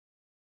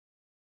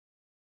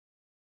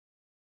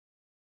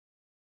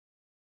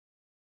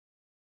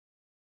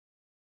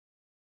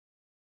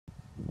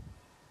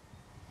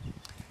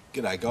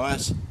G'day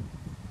guys,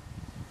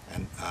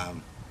 and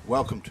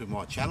welcome to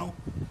my channel,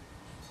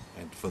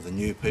 and for the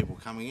new people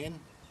coming in,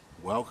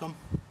 welcome.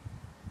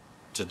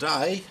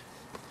 Today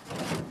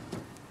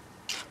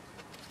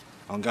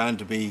I'm going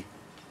to be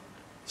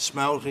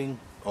smelting,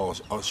 or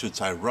I should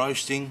say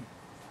roasting,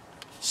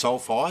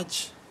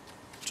 sulfides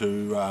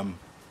to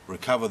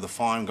recover the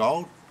fine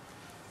gold.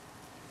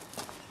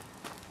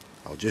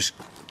 I'll just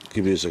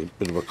give you a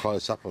bit of a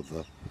close-up of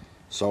the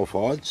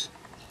sulfides.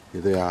 Here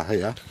they are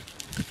here.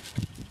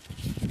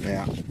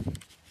 Now,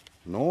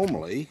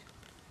 normally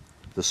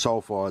the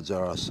sulfides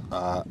are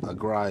a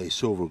grey,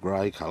 silver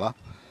grey colour,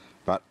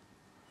 but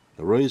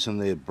the reason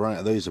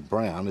these are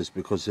brown is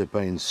because they've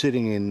been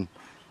sitting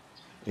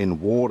in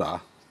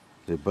water.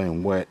 They've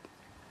been wet,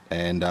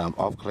 and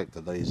I've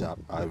collected these up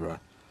over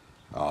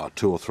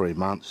 2 or 3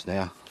 months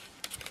now.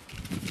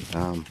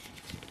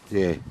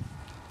 Yeah.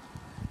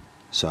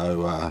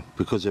 So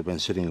because they've been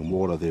sitting in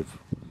water, the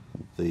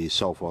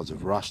sulfides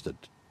have rusted,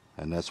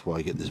 and that's why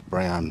you get this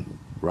brown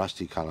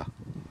rusty colour.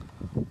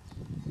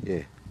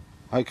 Yeah.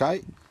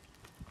 Okay,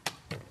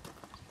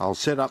 I'll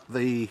set up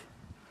the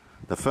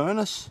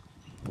furnace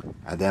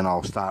and then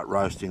I'll start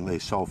roasting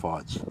these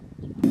sulfides.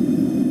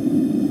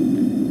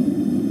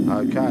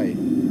 Okay,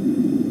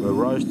 we're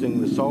roasting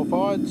the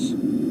sulfides,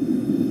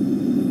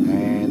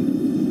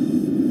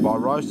 and by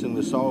roasting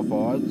the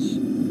sulfides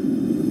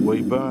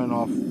we burn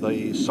off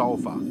the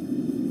sulphur,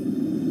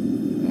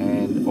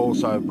 and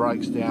also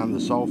breaks down the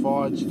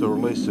sulfides to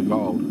release the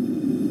gold.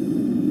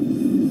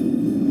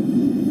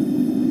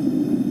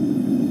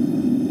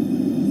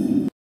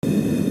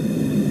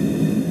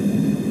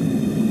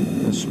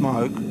 The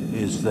smoke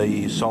is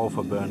the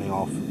sulphur burning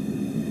off.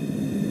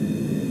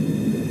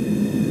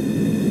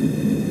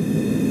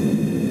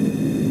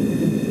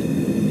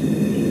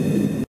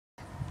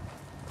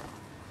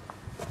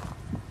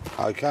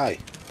 Okay,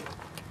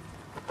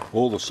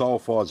 all the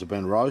sulfides have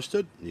been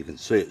roasted. You can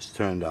see it's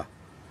turned a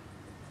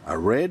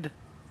red,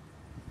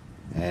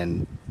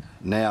 and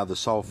now the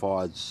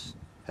sulfides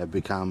have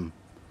become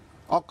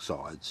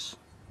oxides.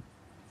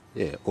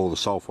 Yeah, all the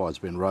sulfides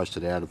have been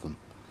roasted out of them.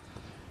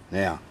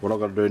 Now what I've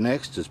got to do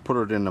next is put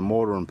it in the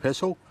mortar and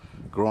pestle,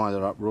 grind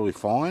it up really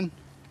fine.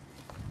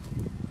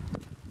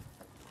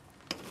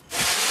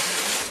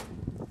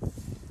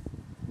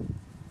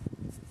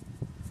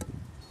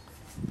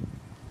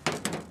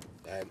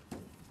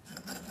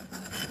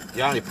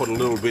 You only put a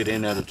little bit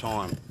in at a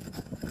time.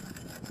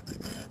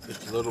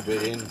 Just a little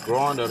bit in,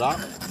 grind it up,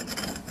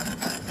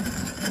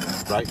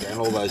 break down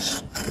all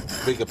those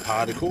bigger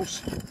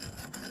particles.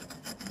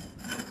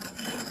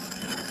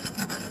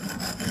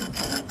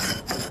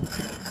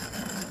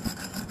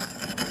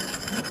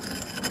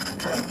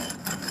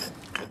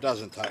 It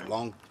doesn't take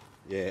long.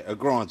 Yeah, it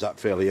grinds up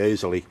fairly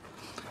easily.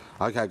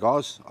 Okay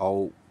guys,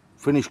 I'll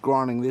finish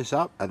grinding this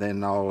up and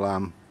then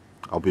I'll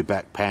be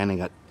back panning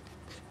it.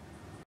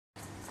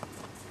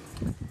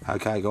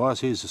 Okay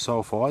guys, here's the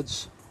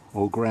sulfides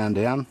all ground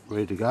down,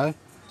 ready to go.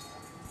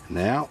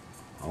 Now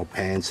I'll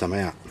pan some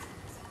out.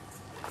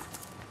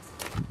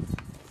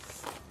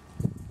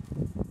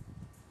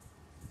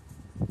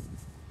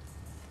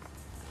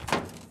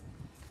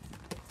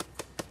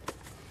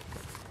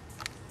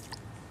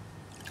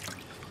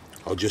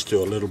 I'll just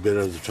do a little bit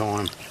at a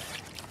time,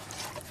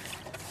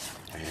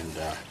 and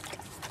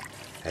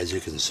as you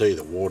can see,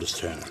 the water's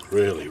turning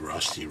really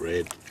rusty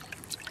red,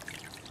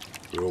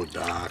 real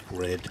dark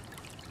red.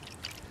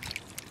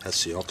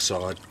 That's the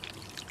oxide.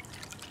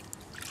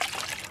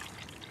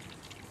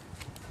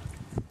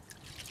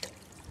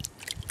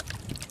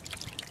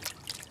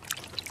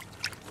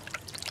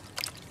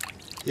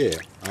 Yeah,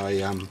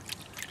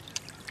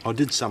 I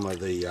did some of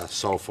the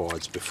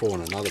sulfides before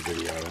in another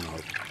video,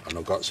 and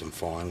I got some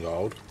fine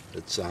gold.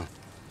 It's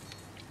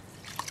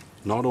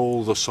not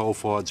all the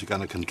sulfides are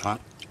going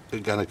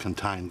to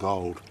contain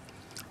gold.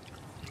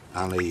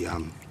 Only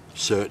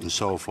certain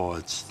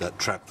sulfides that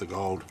trap the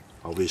gold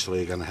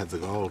obviously are going to have the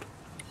gold.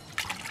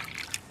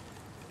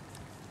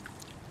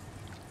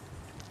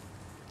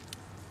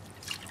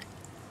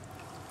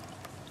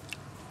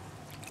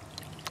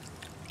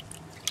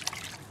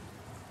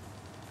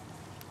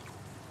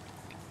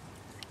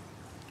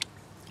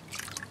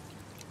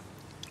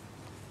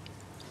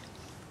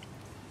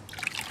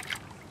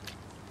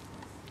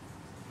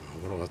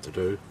 What I'll have to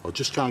do, I'll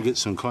just go and get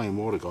some clean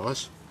water,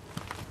 guys.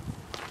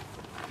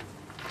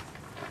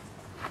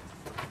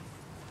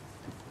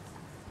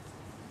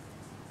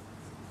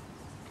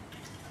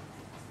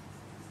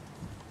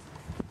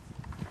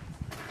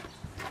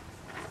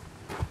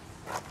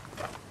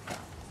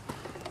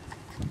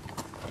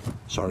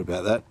 Sorry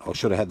about that, I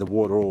should have had the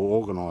water all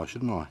organised,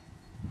 shouldn't I?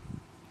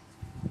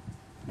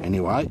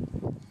 Anyway,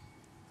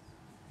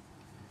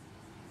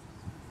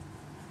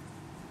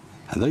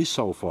 and these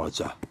sulfides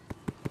are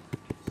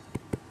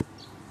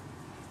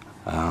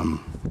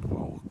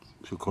well,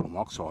 we should call them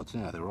oxides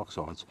now, they're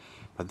oxides,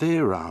 but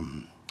they're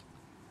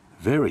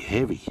very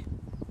heavy,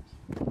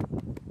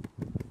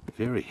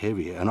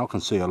 and I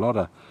can see a lot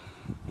of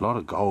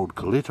gold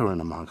glittering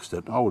amongst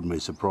it. I wouldn't be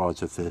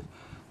surprised if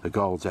the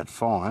gold's that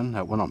fine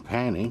that when I'm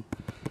panning,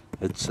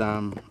 it's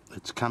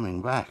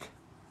coming back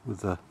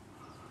with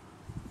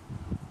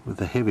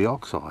the heavy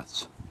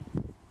oxides.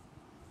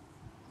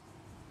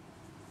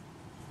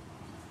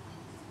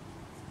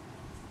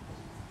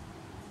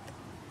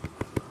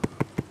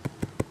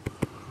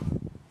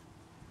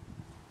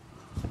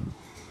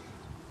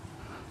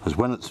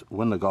 Because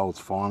when the gold's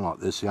fine like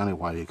this, the only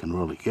way you can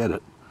really get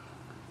it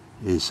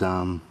is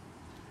to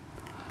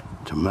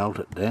melt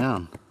it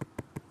down,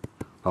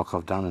 like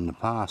I've done in the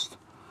past.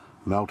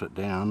 Melt it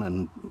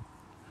down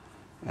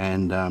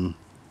and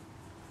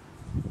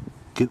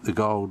get the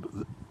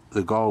gold.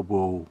 The gold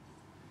will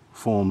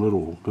form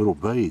little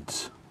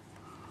beads.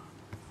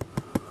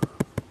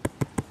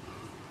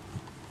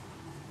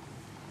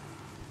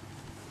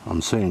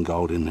 I'm seeing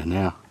gold in there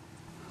now.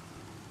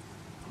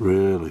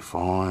 Really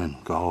fine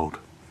gold.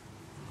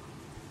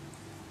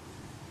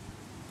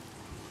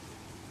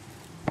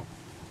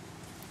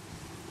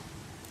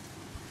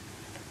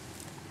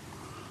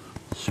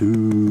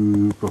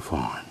 Super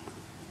fine.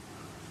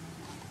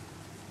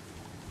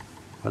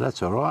 But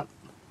that's alright.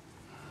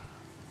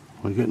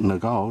 We're getting the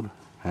gold,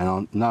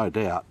 and no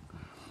doubt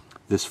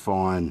this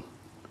fine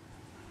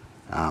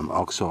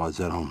oxides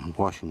that I'm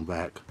washing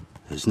back,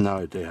 there's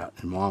no doubt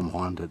in my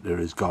mind that there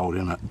is gold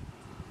in it.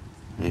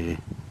 Yeah.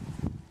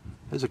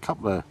 There's a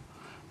couple of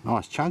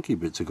nice chunky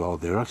bits of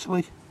gold there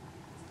actually.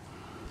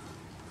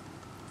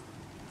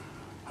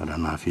 I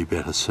don't know if you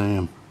better see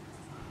them.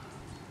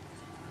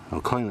 I'll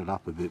clean it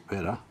up a bit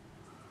better.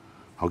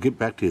 I'll get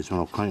back to you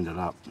when I've cleaned it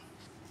up.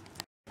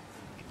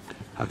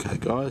 Okay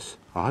guys,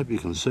 I hope you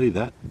can see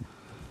that.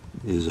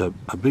 There's a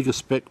bigger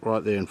speck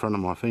right there in front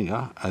of my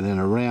finger, and then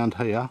around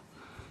here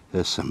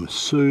there's some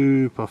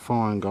super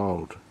fine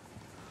gold.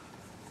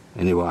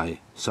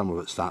 Anyway, some of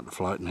it's starting to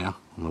float now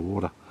on the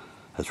water.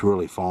 It's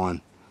really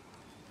fine.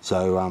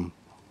 So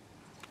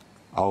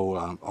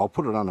I'll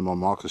put it under my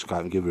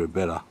microscope and give you a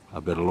better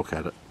look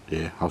at it.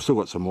 Yeah, I've still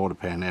got some more to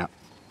pan out.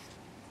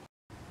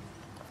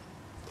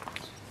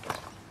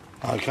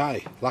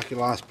 Okay, lucky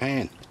last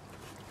pan.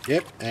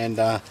 Yep, and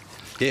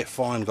yeah,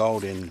 fine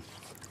gold in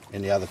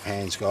the other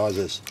pans, guys.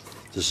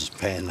 This is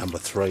pan number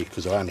 3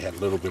 because I only had a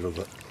little bit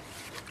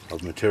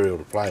of material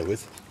to play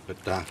with.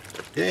 But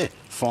yeah,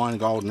 fine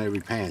gold in every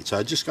pan. So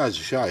it just goes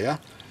to show you,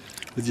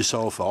 with your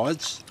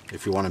sulfides,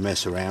 if you want to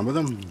mess around with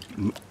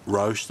them,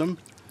 roast them,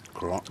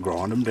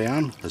 grind them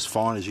down as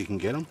fine as you can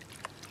get them,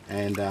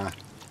 and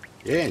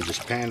yeah,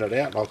 just pan it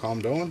out like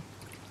I'm doing.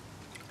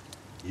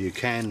 You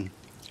can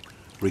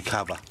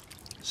recover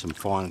some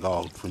fine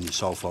gold from your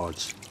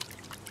sulfides.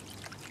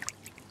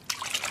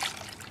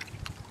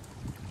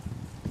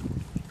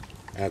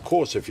 And of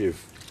course, if you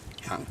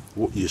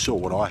saw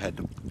what I had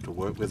to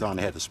work with, I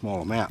only had a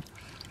small amount.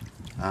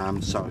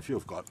 So if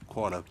you've got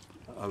quite a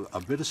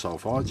bit of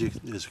sulfides,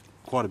 there's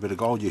quite a bit of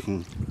gold you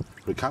can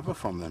recover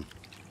from them.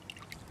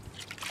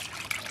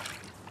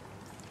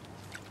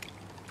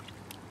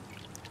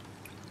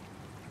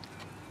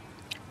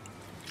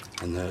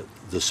 And the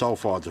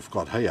sulfides I've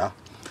got here,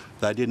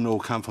 they didn't all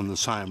come from the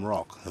same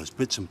rock. There's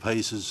bits and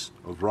pieces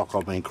of rock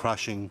I've been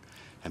crushing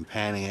and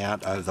panning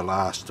out over the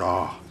last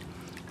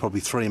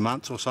probably 3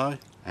 months or so,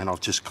 and I've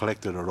just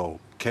collected it all,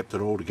 kept it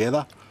all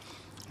together,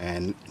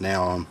 and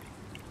now I'm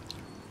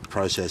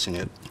processing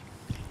it.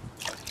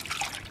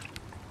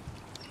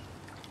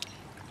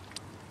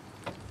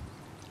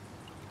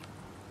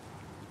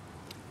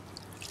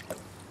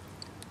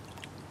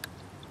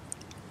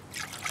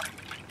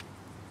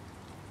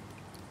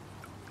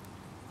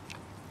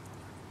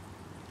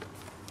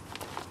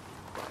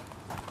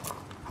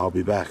 I'll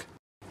be back.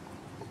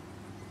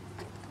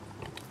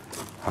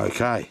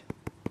 Okay,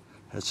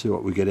 let's see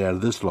what we get out of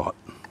this lot.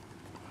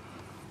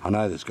 I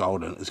know there's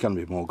gold in it. There's going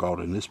to be more gold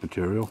in this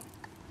material.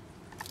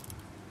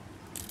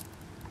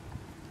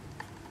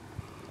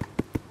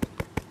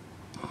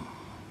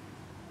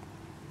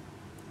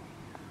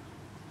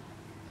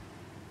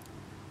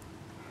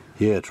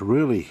 Yeah, it's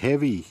really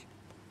heavy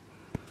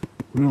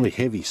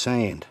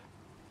sand.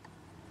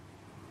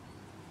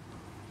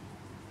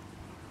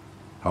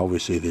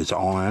 Obviously there's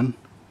iron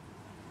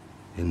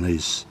in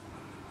these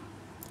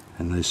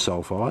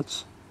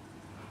sulfides.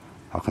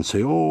 I can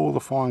see all the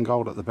fine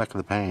gold at the back of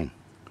the pan.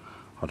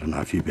 I don't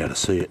know if you'll be able to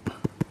see it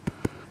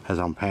as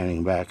I'm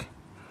panning back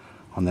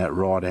on that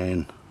right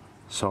hand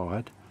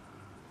side.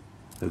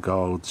 The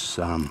gold's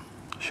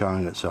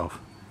showing itself.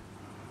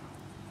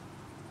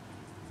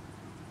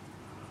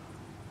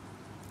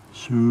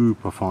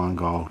 Super fine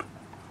gold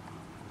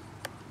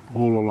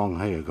all along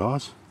here,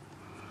 guys.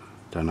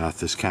 Don't know if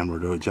this camera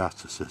will do it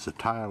justice. There's a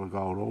tail of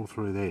gold all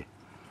through there.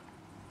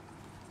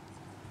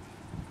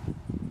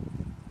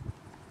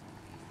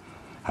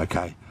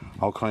 Okay,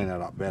 I'll clean that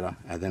up better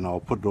and then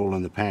I'll put it all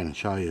in the pan and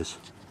show you.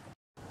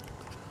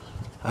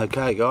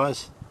 Okay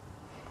guys,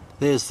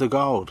 there's the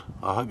gold.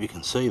 I hope you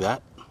can see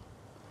that.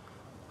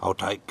 I'll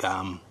take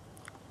a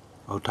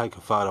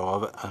photo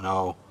of it and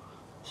I'll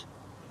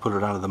put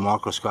it under the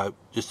microscope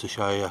just to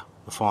show you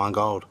the fine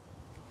gold.